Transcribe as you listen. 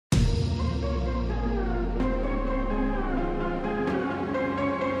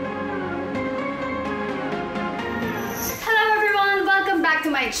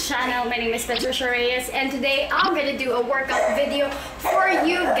my channel. My name is Patricia Reyes, and today I'm gonna do a workout video for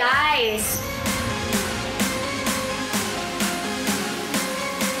you guys.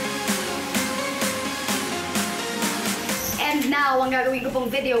 And now, ang gagawin ko pong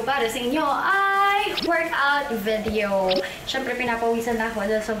video para sa inyo ay workout video. Siyempre, pinapawisan na ako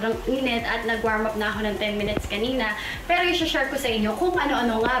dahil sobrang init at nag-warm up na ako ng 10 minutes kanina. Pero i-share ko sa inyo kung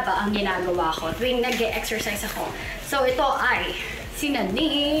ano-ano nga ba ang ginagawa ko tuwing nag-exercise ako. So, ito ay sina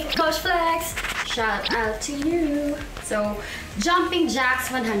ni Coach Flex. Shout out to you. So, jumping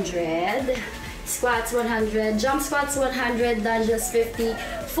jacks 100, squats 100, jump squats 100, lunges 50,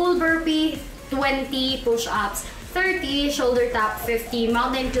 full burpee 20, push-ups 30, shoulder tap 50,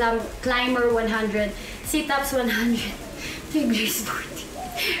 mountain climber 100, sit-ups 100, figures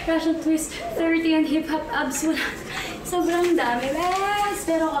 40, Russian twist 30, and hip-hop abs 100. Sobrang dami, guys!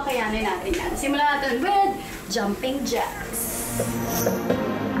 Pero kakayanin natin yan. Simulan natin with jumping jacks.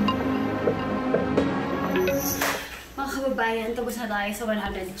 Mga kababayan, tapos na tayo sa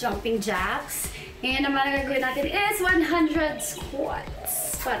 100 jumping jacks. Ngayon naman ang gagawin natin is 100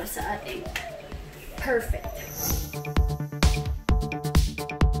 squats para sa ating perfect.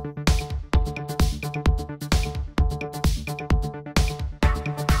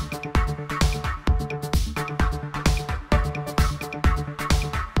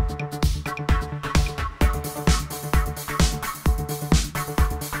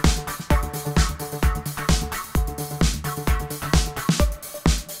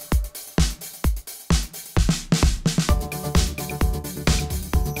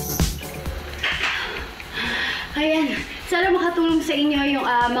 Ayan, sana makatulong sa inyo yung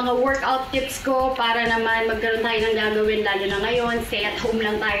mga workout tips ko para naman magkaroon tayo ng gagawin, lalo na ngayon, stay at home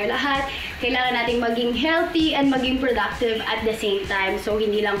lang tayo lahat. Kailangan nating maging healthy and maging productive at the same time. So,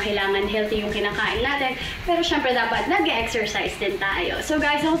 hindi lang kailangan healthy yung kinakain natin, pero syempre dapat nag-exercise din tayo. So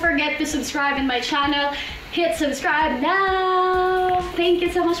guys, don't forget to subscribe in my channel. Hit subscribe now! Thank you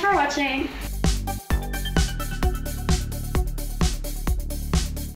so much for watching!